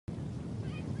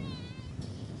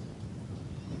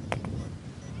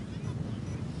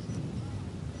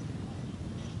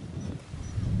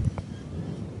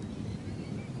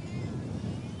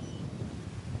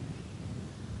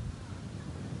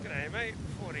mate,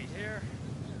 40 here.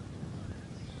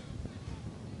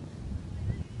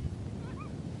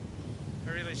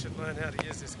 I really should learn how to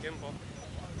use this gimbal.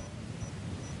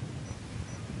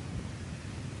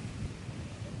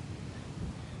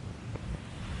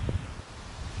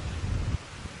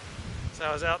 So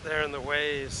I was out there in the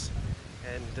waves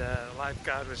and the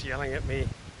lifeguard was yelling at me.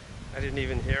 I didn't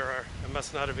even hear her. It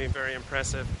must not have been very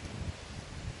impressive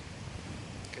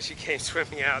because she came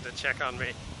swimming out to check on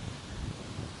me.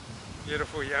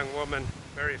 Beautiful young woman,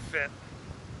 very fit.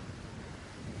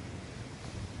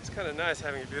 It's kind of nice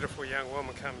having a beautiful young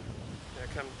woman come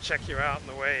check you out in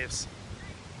the waves.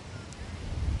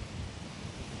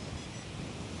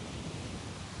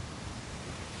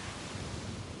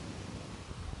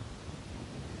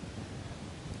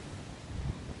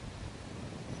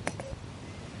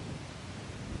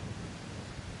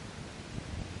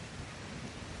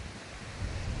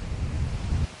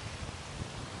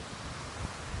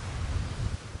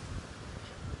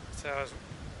 So I was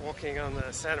walking on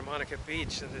the Santa Monica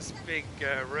beach and this big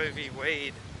Roe v.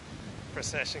 Wade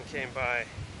procession came by,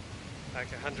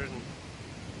 like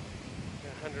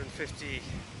 150,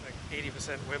 like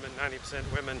 80% women,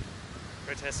 90% women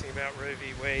protesting about Roe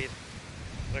v. Wade.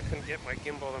 But I couldn't get my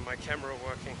gimbal and my camera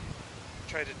working. I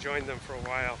tried to join them for a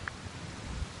while.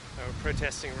 They were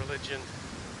protesting religion,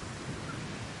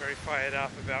 very fired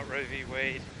up about Roe v.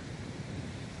 Wade.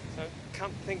 So I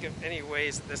can't think of any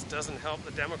ways that this doesn't help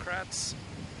the Democrats,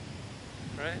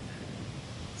 right?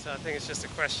 So I think it's just a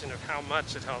question of how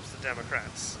much it helps the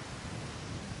Democrats.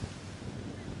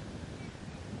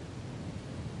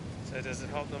 So does it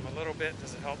help them a little bit?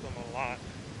 Does it help them a lot?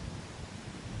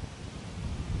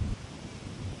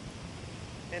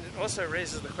 And it also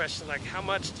raises the question, like, how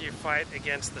much do you fight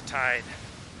against the tide?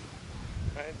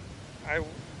 Right? I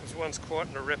was once caught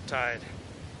in a riptide.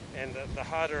 And the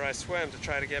harder I swam to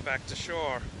try to get back to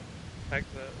shore, like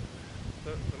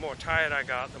the more tired I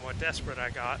got, the more desperate I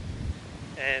got,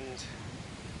 and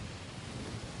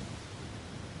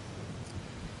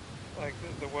like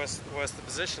the worse the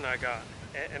position I got.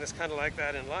 And it's kind of like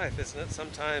that in life, isn't it?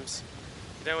 Sometimes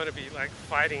you don't want to be like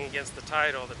fighting against the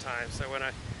tide all the time. So when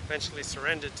I eventually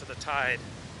surrendered to the tide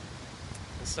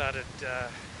and started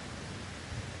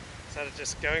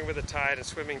just going with the tide and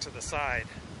swimming to the side,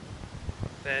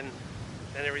 then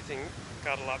everything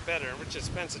got a lot better. Richard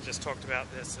Spencer just talked about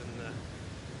this in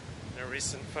a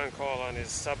recent phone call on his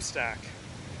Substack,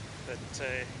 that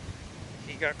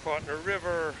he got caught in a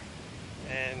river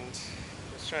and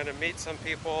was trying to meet some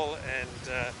people, and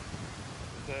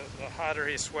the harder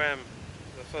he swam,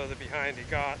 the further behind he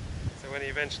got. So when he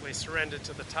eventually surrendered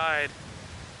to the tide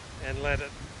and let it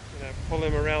pull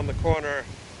him around the corner,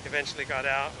 eventually got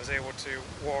out, was able to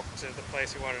walk to the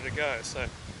place he wanted to go. So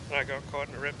when I got caught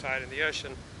in a riptide in the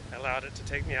ocean, I allowed it to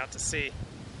take me out to sea.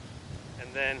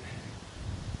 And then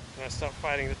when I stopped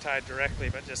fighting the tide directly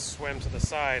but just swam to the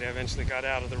side, I eventually got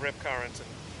out of the rip current and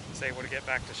was able to get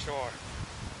back to shore.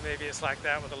 Maybe it's like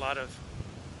that with a lot of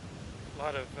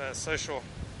social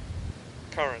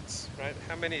currents, right?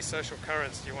 How many social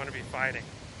currents do you want to be fighting,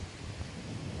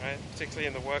 right? Particularly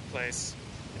in the workplace,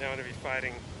 you don't want to be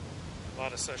fighting a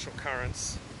lot of social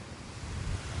currents.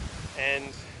 And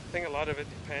I think a lot of it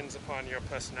depends upon your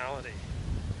personality,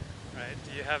 right?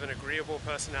 Do you have an agreeable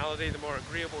personality? The more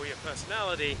agreeable your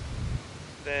personality,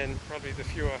 then probably the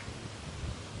fewer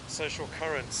social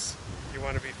currents you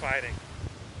want to be fighting.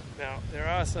 Now, there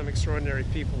are some extraordinary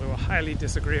people who are highly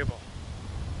disagreeable,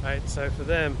 right? So for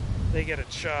them, they get a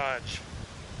charge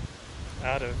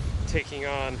out of taking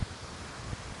on,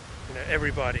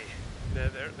 everybody.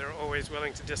 They're always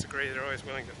willing to disagree. They're always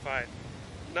willing to fight.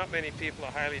 Not many people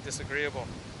are highly disagreeable.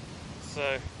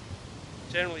 So,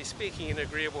 generally speaking, an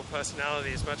agreeable personality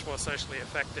is much more socially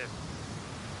effective.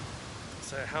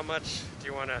 So, how much do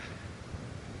you want to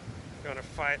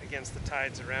fight against the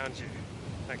tides around you?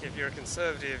 Like, if you're a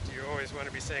conservative, do you always want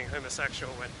to be saying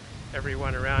homosexual when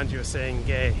everyone around you is saying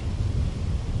gay?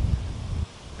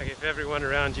 Like, if everyone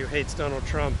around you hates Donald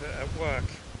Trump at work,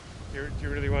 do you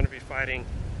really want to be fighting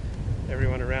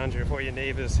everyone around you? If all your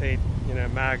neighbors hate,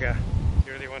 MAGA,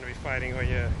 you really want to be fighting all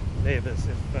your neighbors.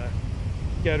 If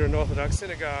you go to an Orthodox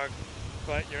synagogue,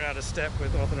 but you're out of step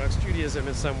with Orthodox Judaism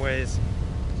in some ways,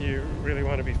 do you really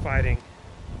want to be fighting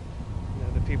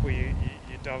the people you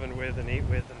daven with and eat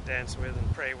with and dance with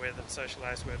and pray with and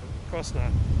socialize with? Of course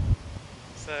not.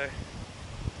 So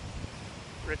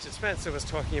Richard Spencer was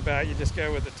talking about you just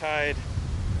go with the tide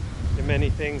in many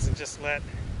things and just let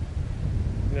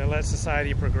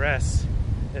society progress,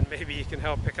 and maybe you can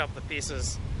help pick up the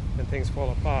pieces when things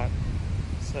fall apart.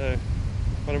 So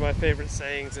one of my favorite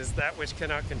sayings is that which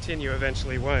cannot continue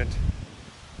eventually won't.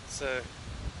 So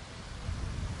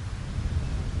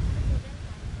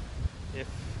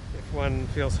if one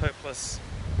feels hopeless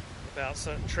about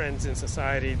certain trends in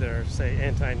society that are, say,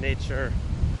 anti-nature,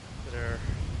 that are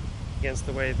against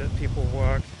the way that people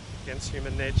work, against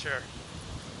human nature,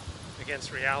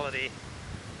 against reality,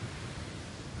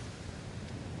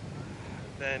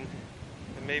 then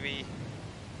maybe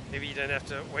you don't have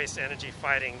to waste energy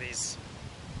fighting these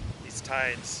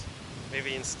tides.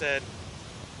 Maybe instead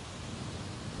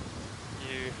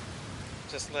you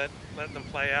just let them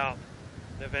play out,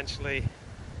 and eventually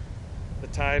the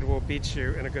tide will beat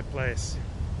you in a good place.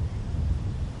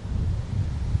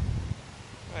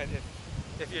 Right,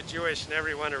 if you're Jewish and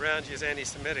everyone around you is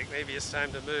anti-Semitic, maybe it's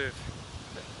time to move.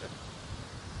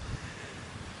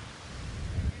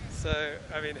 So,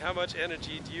 I mean, how much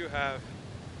energy do you have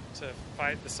to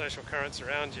fight the social currents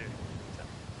around you?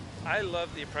 I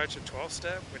love the approach of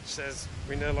 12-step, which says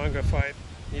we no longer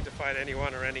need to fight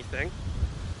anyone or anything.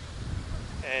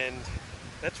 And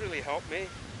that's really helped me.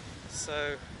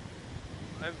 So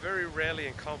I'm very rarely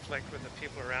in conflict with the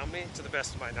people around me, to the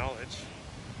best of my knowledge.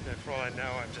 You know, for all I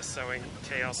know, I'm just sowing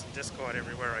chaos and discord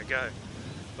everywhere I go.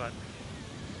 But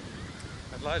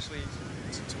I've largely,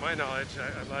 to my knowledge,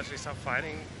 I've largely stopped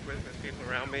fighting with people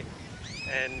around me.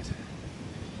 And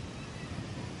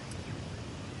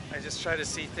I just try to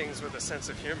see things with a sense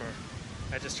of humor.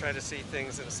 I just try to see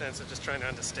things in a sense of just trying to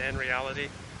understand reality,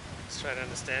 just try to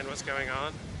understand what's going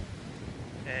on,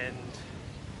 and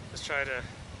just try to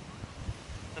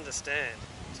understand.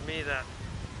 To me,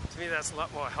 that's a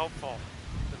lot more helpful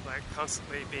than like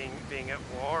constantly being at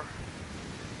war.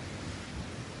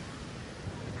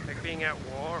 Like being at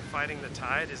war, fighting the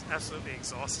tide is absolutely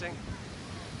exhausting,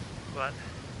 but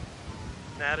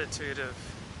an attitude of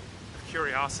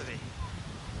curiosity.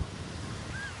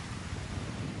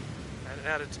 An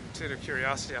attitude of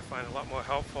curiosity I find a lot more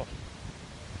helpful,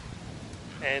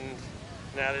 and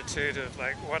an attitude of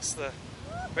like, where's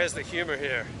the humor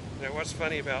here? You know, what's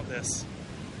funny about this?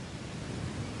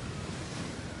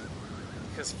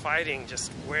 Because fighting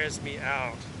just wears me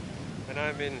out. When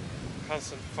I'm in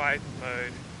constant fight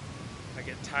mode, I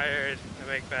get tired, I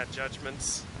make bad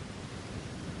judgments.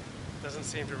 It doesn't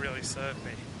seem to really serve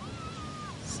me.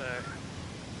 So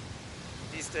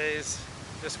these days,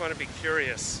 I just want to be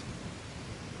curious,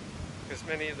 because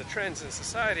many of the trends in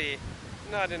society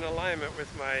are not in alignment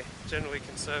with my generally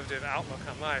conservative outlook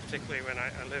on life, particularly when I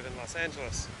live in Los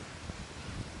Angeles.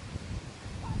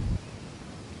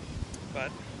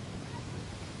 But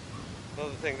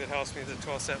another thing that helps me with the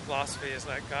 12-step philosophy is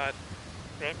like, God,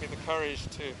 grant me the courage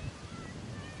to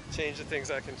change the things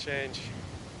I can change,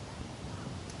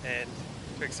 and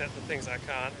to accept the things I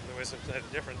can't, and the wisdom to know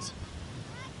the difference.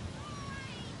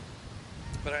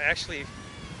 But I actually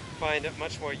find it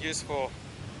much more useful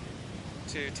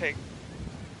to take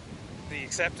the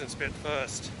acceptance bit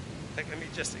first. Like, let me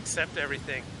just accept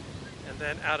everything, and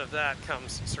then out of that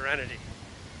comes serenity,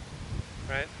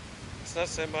 right? It's not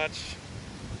so much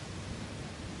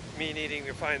me needing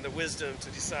to find the wisdom to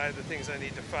decide the things I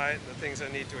need to fight and the things I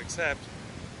need to accept,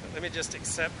 but let me just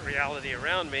accept reality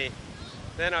around me,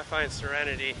 then I find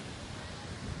serenity,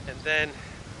 and then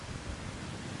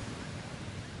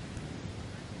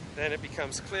it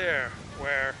becomes clear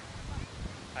where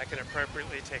I can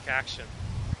appropriately take action.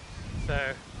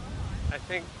 So I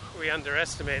think we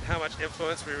underestimate how much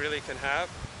influence we really can have,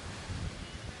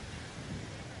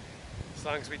 as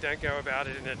long as we don't go about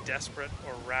it in a desperate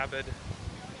or rabid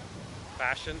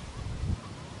fashion,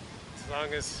 as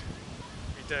long as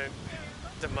we don't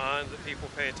demand that people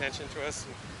pay attention to us,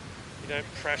 and we don't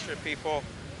pressure people,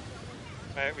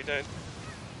 right? We don't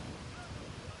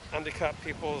undercut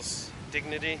people's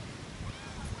dignity.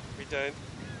 We don't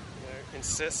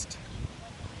insist,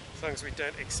 as long as we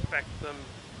don't expect them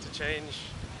to change.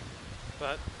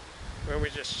 But when we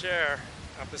just share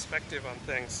our perspective on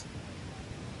things,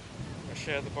 or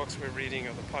share the books we're reading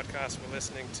or the podcasts we're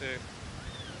listening to,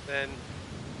 then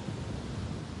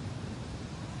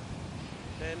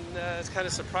it's kind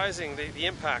of surprising the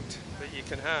impact that you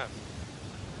can have.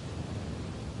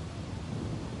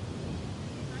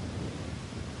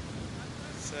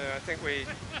 So I think we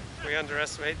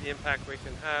underestimate the impact we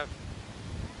can have,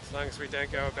 as long as we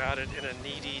don't go about it in a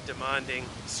needy, demanding,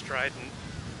 strident,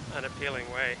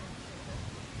 unappealing way.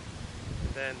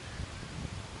 And then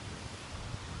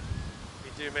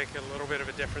we do make a little bit of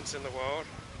a difference in the world,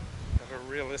 have a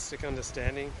realistic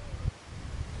understanding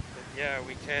that, yeah,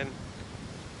 we can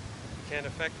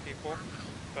affect people,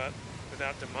 but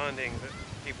without demanding that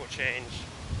people change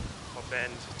or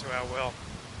bend to our will.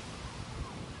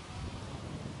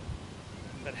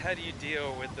 But how do you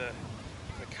deal with the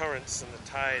currents and the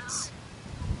tides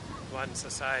of modern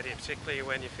society, particularly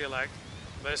when you feel like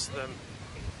most of them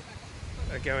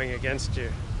are going against you?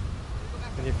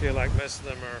 and you feel like most of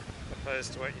them are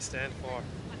opposed to what you stand for.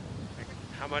 Like,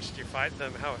 how much do you fight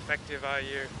them? How effective are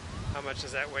you? How much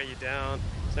does that weigh you down?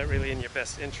 Is that really in your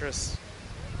best interest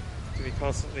to be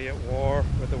constantly at war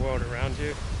with the world around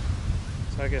you?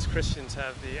 So I guess Christians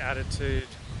have the attitude,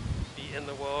 be in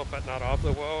the world but not of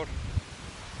the world.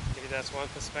 Maybe that's one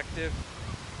perspective.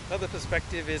 Another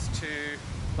perspective is to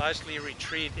largely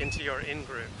retreat into your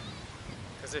in-group.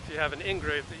 Because if you have an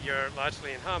in-group that you're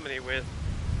largely in harmony with,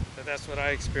 then that's what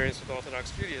I experience with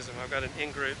Orthodox Judaism. I've got an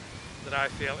in-group that I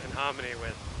feel in harmony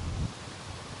with.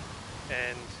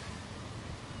 And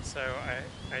so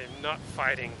I'm not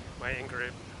fighting my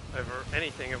in-group over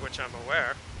anything of which I'm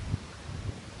aware.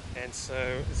 And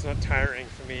so it's not tiring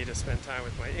for me to spend time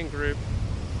with my in-group.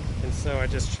 And so I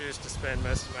just choose to spend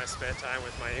most of my spare time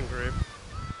with my in-group.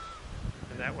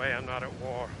 And that way I'm not at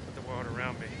war with the world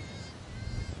around me.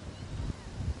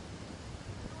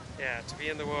 Yeah, to be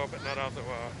in the world but not of the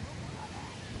world.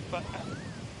 But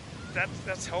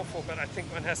that's helpful, but I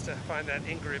think one has to find that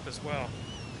in-group as well.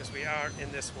 Because we are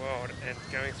in this world, and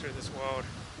going through this world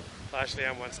largely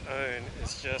on one's own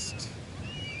is just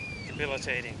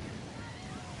debilitating.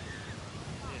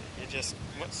 You're just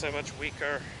so much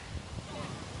weaker.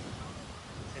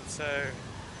 And so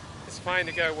it's fine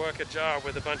to go work a job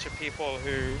with a bunch of people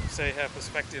who say have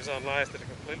perspectives on life that are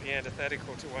completely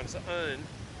antithetical to one's own,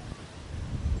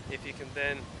 if you can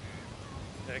then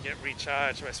get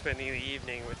recharged by spending the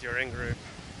evening with your in-group.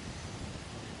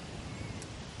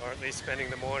 Or at least spending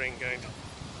the morning going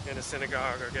to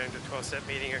synagogue, or going to a 12-step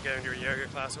meeting, or going to a yoga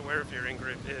class, or wherever your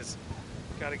in-group is.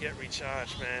 You've got to get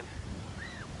recharged, man.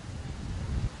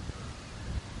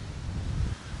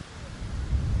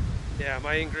 Yeah,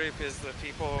 my in-group is the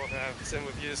people who have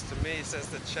similar views to me, says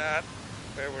the chat,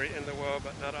 where we're in the world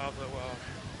but not of the world.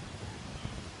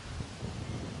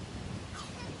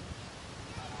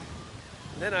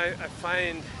 And then I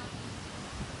find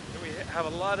that we have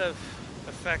a lot of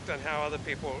effect on how other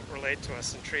people relate to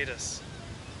us and treat us.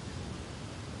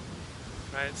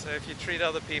 Right? So if you treat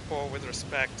other people with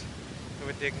respect and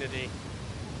with dignity,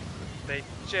 they,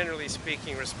 generally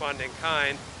speaking, respond in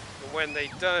kind. And when they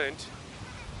don't,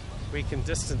 we can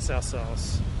distance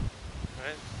ourselves.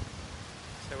 Right?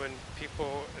 So when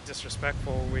people are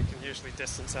disrespectful, we can usually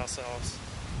distance ourselves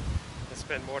and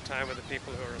spend more time with the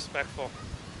people who are respectful.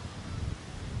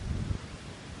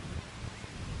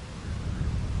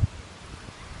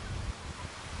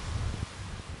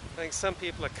 I think some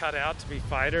people are cut out to be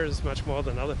fighters much more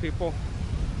than other people.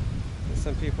 And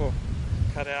some people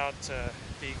cut out to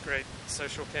be great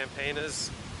social campaigners.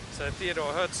 So Theodor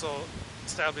Herzl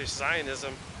established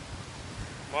Zionism,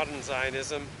 modern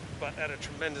Zionism, but at a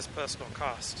tremendous personal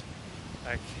cost.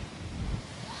 Like,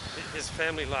 his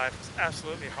family life was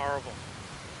absolutely horrible.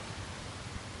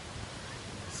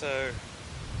 So,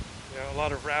 a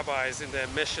lot of rabbis in their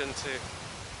mission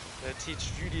to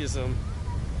teach Judaism,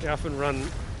 they often run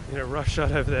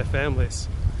roughshod over their families.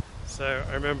 So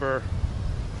I remember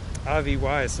Avi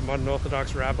Weiss, a modern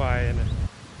Orthodox rabbi and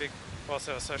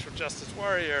also a social justice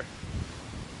warrior,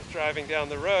 was driving down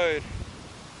the road,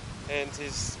 and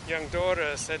his young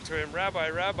daughter said to him, "Rabbi,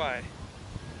 Rabbi,"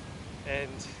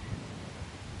 and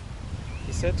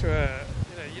he said to her,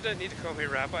 "You don't need to call me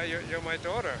Rabbi, you're my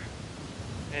daughter."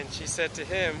 And she said to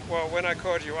him, "Well, when I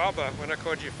called you Abba, when I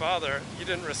called you Father, you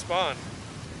didn't respond."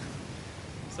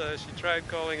 So she tried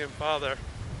calling him Father.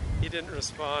 He didn't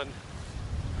respond.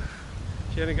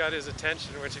 She only got his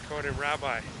attention when she called him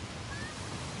Rabbi. I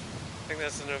think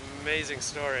that's an amazing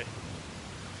story.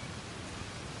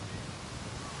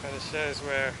 Kind of shows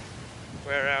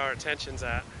where our attention's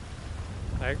at.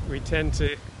 Like, we tend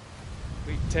to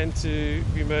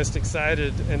be most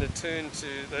excited and attuned to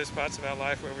those parts of our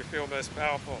life where we feel most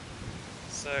powerful.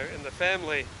 So in the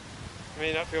family, you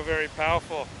may not feel very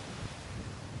powerful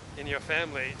in your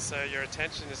family, so your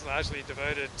attention is largely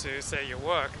devoted to, say, your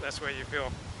work. That's where you feel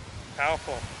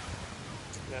powerful.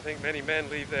 And I think many men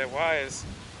leave their wives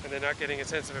and they're not getting a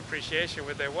sense of appreciation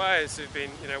with their wives who've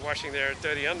been, washing their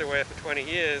dirty underwear for 20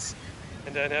 years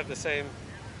and don't have the same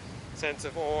sense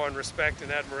of awe and respect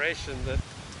and admiration that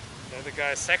the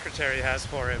guy's secretary has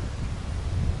for him.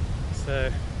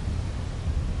 So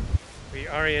we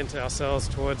orient ourselves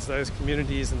towards those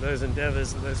communities and those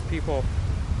endeavors and those people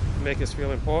make us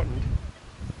feel important.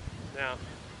 Now,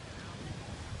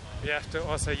 we have to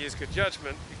also use good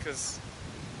judgment, because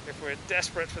if we're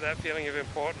desperate for that feeling of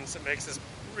importance, it makes us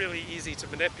really easy to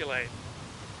manipulate.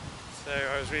 So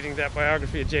I was reading that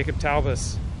biography of Jacob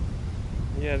Taubes.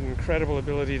 He had an incredible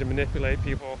ability to manipulate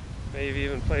people, maybe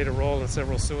even played a role in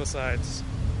several suicides.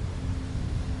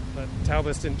 But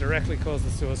Taubes didn't directly cause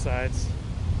the suicides,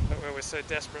 but when we're so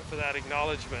desperate for that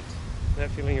acknowledgement, that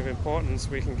feeling of importance,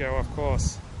 we can go off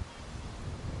course.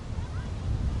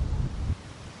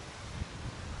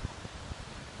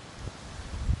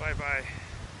 Bye-bye.